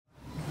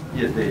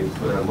Yeah,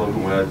 Dave,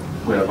 Logan Webb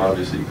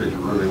obviously pitched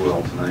really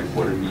well tonight.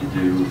 What did he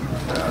do?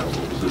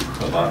 What was it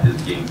about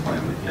his game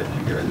plan that kept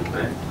you guys at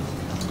bay?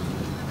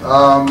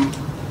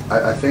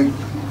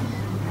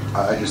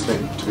 I just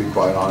think, to be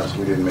quite honest,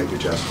 we didn't make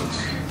adjustments.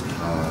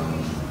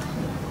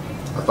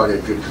 I thought he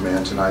had good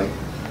command tonight,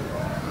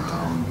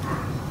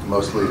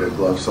 mostly the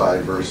glove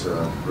side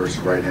versus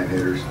right-hand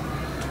hitters.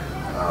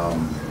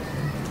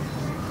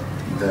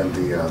 Then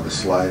the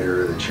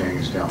slider, the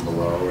change down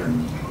below,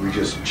 and we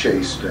just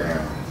chased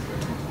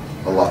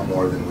a lot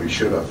more than we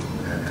should have.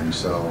 And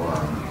so,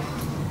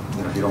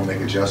 you know, if you don't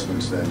make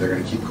adjustments, then they're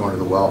going to keep going to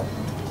the well.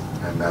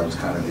 And that was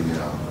kind of the, you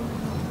know,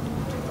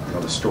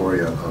 the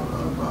story of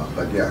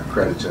but yeah,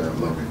 credit to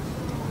Logan.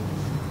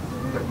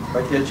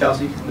 Right there,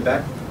 Chelsea, in the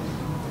back.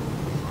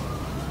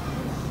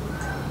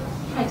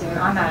 Hi, David.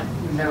 On that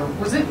note,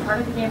 was it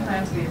part of the game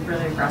plan to be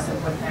really aggressive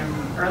with him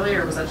early,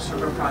 or was that just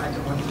sort of a product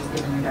of what he was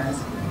giving you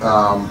guys?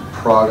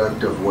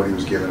 Product of what he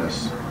was giving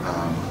us.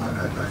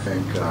 I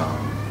think,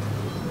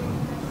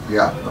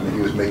 yeah, I mean,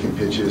 he was making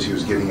pitches, he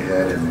was getting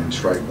ahead, and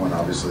strike one,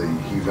 obviously,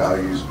 he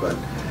values, but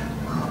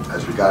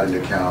as we got into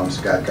counts,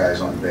 got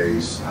guys on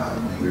base,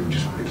 we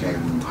just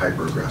became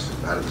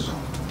hyper-aggressive, out of the zone.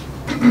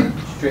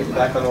 Straight in the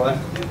back on the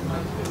left.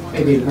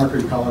 Hey, David, Mark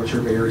College,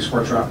 your Bay Area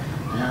Sports Rock.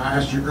 I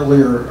asked you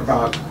earlier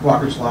about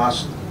Walker's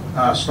last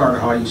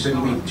start, how you said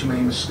he made too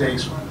many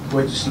mistakes.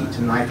 What did you see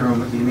tonight from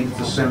him? Did he make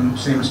the same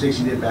mistakes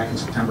he did back in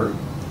September?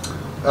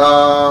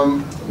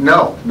 No.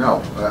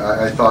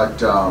 I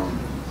thought,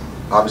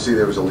 obviously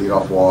there was a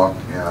leadoff walk,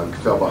 and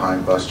fell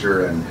behind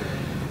Buster, and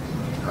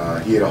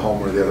he hit a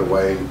homer the other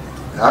way.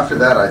 After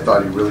that, I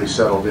thought he really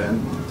settled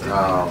in.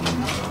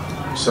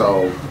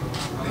 So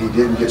he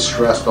didn't get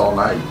stressed all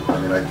night. I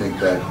mean, I think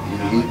that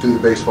he threw the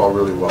baseball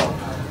really well.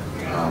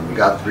 We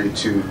got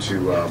 3-2 to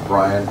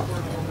Brian,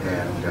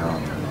 and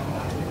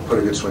put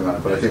a good swing on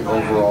it. But I think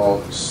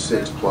overall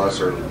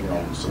 6+ or you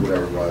know, so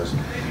whatever it was,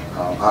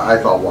 I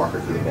thought Walker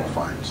threw the ball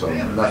fine. So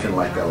nothing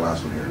like that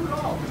last one here.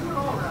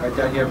 Right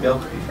down here, Bill.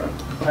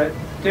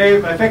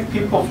 Dave, I think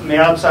people from the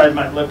outside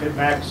might look at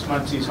Max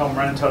Muncy's home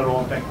run total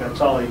and think that's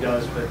all he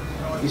does, but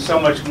he's so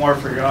much more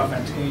for your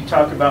offense. Can you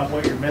talk about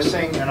what you're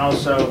missing, and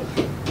also,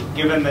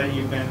 given that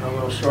you've been a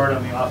little short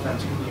on the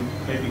offense, can you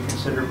maybe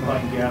consider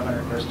playing Gavin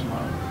or Chris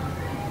tomorrow?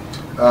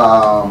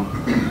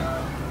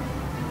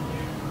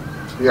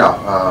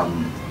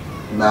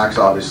 Max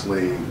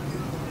obviously,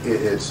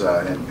 it's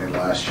and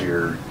last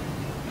year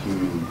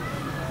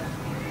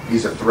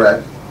he's a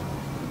threat.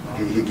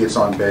 He gets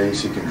on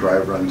base, he can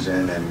drive runs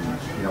in, and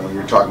you know, when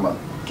you're talking about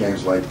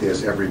games like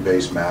this, every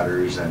base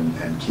matters,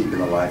 and keeping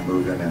the line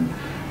moving, and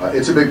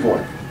it's a big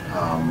void,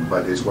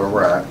 but it's where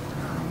we're at.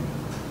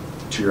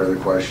 To your other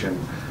question,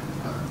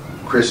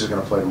 Chris is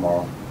going to play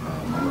tomorrow.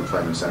 I'm going to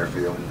play him in center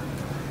field,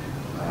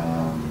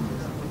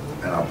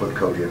 and I'll put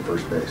Cody at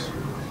first base.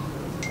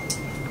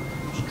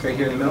 Right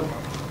here in the middle.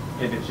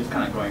 It's just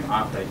kind of going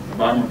off that the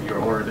bottom of your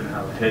order didn't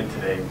have a hit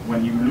today.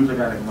 When you lose a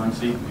guy like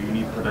Muncy, do you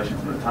need production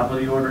from the top of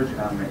the order to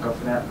kind of make up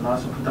for that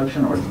loss of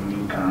production, or do you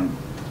need kind of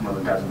some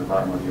other guys at the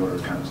bottom of the order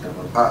to kind of step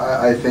up?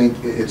 I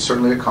think it's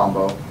certainly a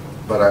combo,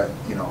 but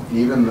you know,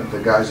 even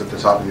the guys at the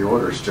top of the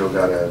order still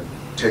got to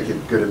take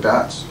it good at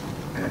bats,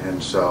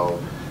 and so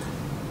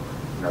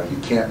you know, you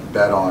can't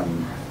bet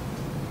on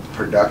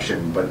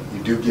production, but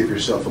you do give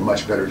yourself a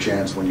much better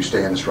chance when you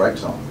stay in the strike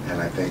zone, and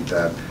I think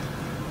that.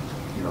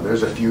 You know,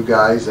 there's a few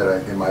guys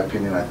that, in my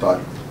opinion, I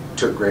thought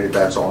took great at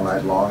bats all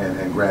night long,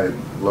 and granted,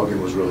 Logan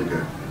was really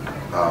good.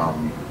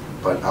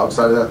 But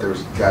outside of that,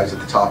 there's guys at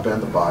the top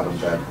and the bottom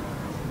that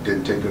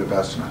didn't take good at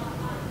bats tonight.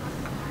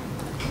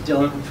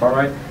 Dylan, far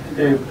right.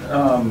 Dave,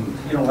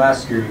 you know,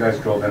 last year you guys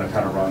drove in a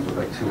ton of runs with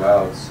like 2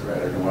 outs, right?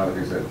 I think one of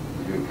the things that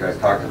you guys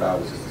talked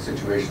about was just the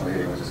situational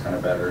hitting was just kind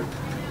of better.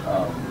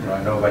 You know,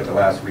 I know like the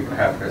last week and a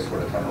half you guys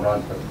scored a ton of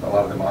runs, but a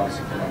lot of them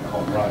obviously came on the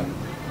home run.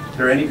 Is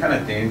there any kind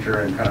of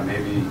danger and kind of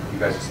maybe you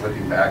guys are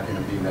slipping back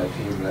into being that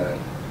team that,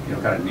 you know,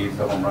 kind of needs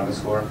the home run to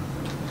score?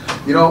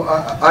 You know,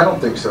 I don't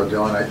think so,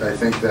 Dylan. I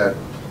think that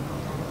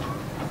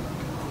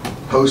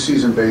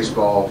postseason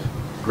baseball,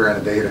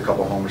 granted they hit a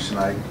couple homers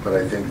tonight, but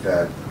I think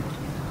that,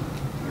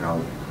 you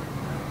know,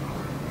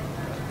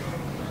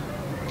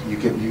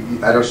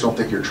 I just don't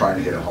think you're trying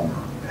to hit a homer.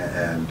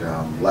 And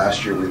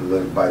last year we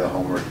lived by the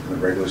homer in the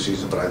regular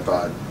season, but I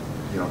thought,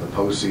 you know, the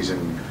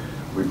postseason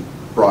we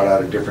brought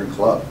out a different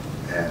club.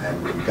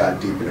 And we got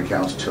deep in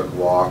accounts, took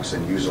walks,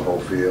 and used the whole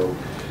field,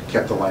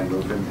 kept the line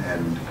moving,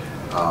 and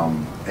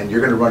you're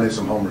going to run into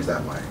some homers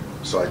that way.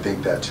 So I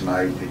think that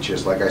tonight, it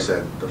just, like I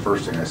said, the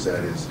first thing I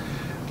said is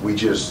we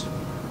just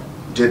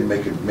didn't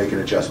make an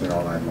adjustment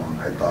all night long.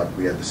 I thought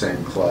we had the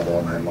same club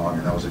all night long,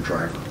 and that was a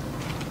driver.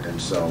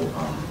 And so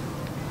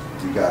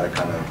you got to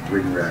kind of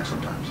read and react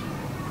sometimes.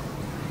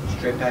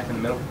 Straight back in the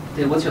middle.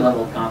 Dave, what's your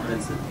level of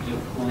confidence that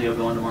Julio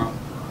going tomorrow?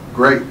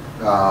 Great.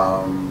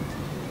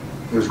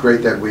 It was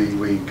great that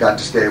we got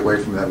to stay away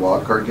from that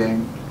wild card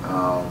game.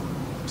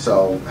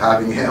 So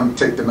having him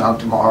take the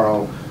mound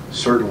tomorrow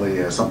certainly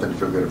is something to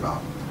feel good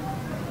about.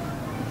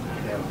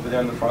 Yeah, over there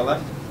on the far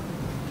left.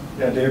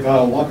 Yeah, Dave,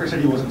 Walker said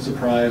he wasn't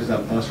surprised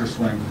that Buster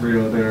swung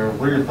 3-0 there.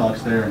 What are your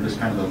thoughts there and just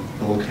kind of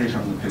the location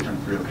of the pitch on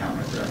 3-0 count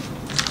right there?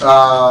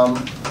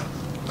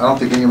 I don't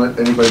think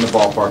anybody in the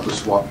ballpark was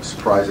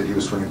surprised that he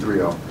was swinging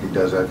 3-0. He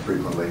does that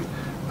frequently.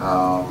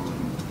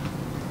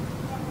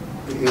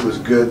 It was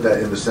good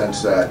that in the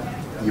sense that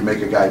you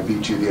make a guy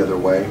beat you the other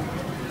way,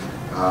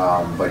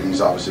 but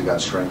he's obviously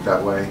got strength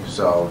that way.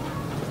 So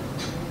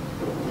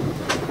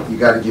you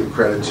got to give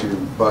credit to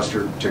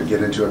Buster to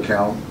get into a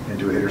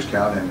hitter's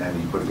count,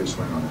 and he put a good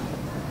swing on it.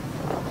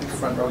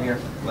 Front row here,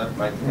 left,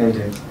 right. Hey,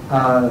 Dave.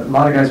 A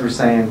lot of guys were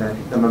saying that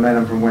the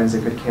momentum from Wednesday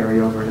could carry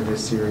over into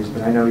this series,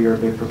 but I know you're a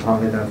big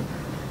proponent of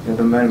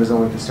the momentum is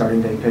only the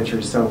starting day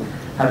pitchers. So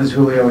how does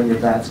Julio and your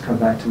bats come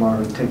back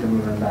tomorrow and take the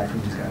momentum back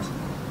from these guys?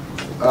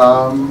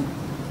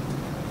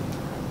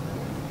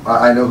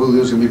 I know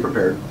Julio's going to be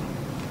prepared.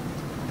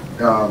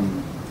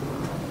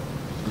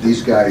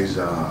 These guys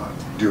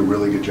do a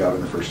really good job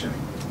in the first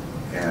inning,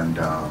 and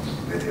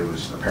it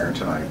was apparent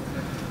tonight.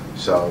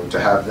 So to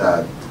have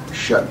that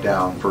shut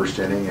down first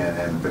inning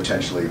and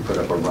potentially put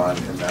up a run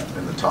in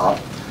the top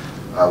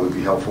would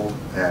be helpful.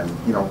 And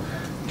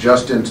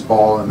Justin's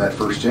ball in that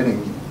first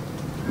inning,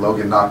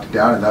 Logan knocked it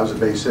down, and that was a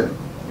base hit.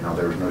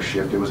 There was no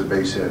shift. It was a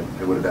base hit.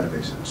 It would have been a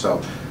base hit.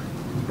 So,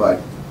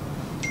 but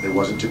it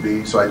wasn't to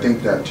be. So I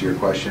think that to your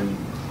question,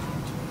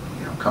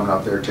 coming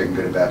out there, taking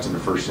good at bats in the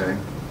first inning,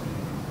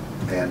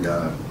 and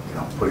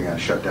putting out a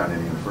shutdown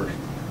inning in the first.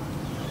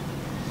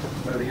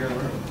 Over here in the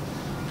room.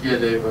 Yeah,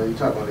 Dave, you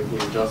talk about the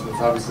game adjustments.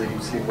 Obviously,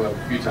 you've seen Webb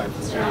a few times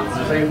this year. Is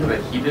there anything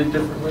that he did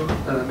differently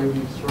that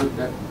maybe sorted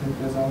that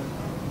guys out?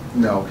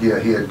 No, he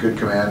had good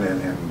command,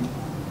 and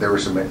there were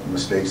some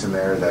mistakes in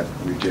there that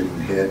we didn't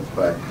hit.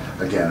 But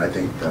again, I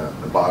think the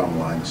bottom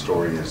line, the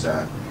story is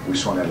that we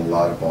swung at a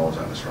lot of balls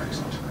out of strike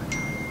zone tonight.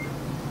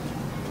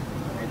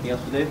 Anything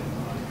else for Dave?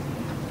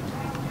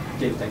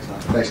 Dave, thanks a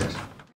lot. Thanks, guys.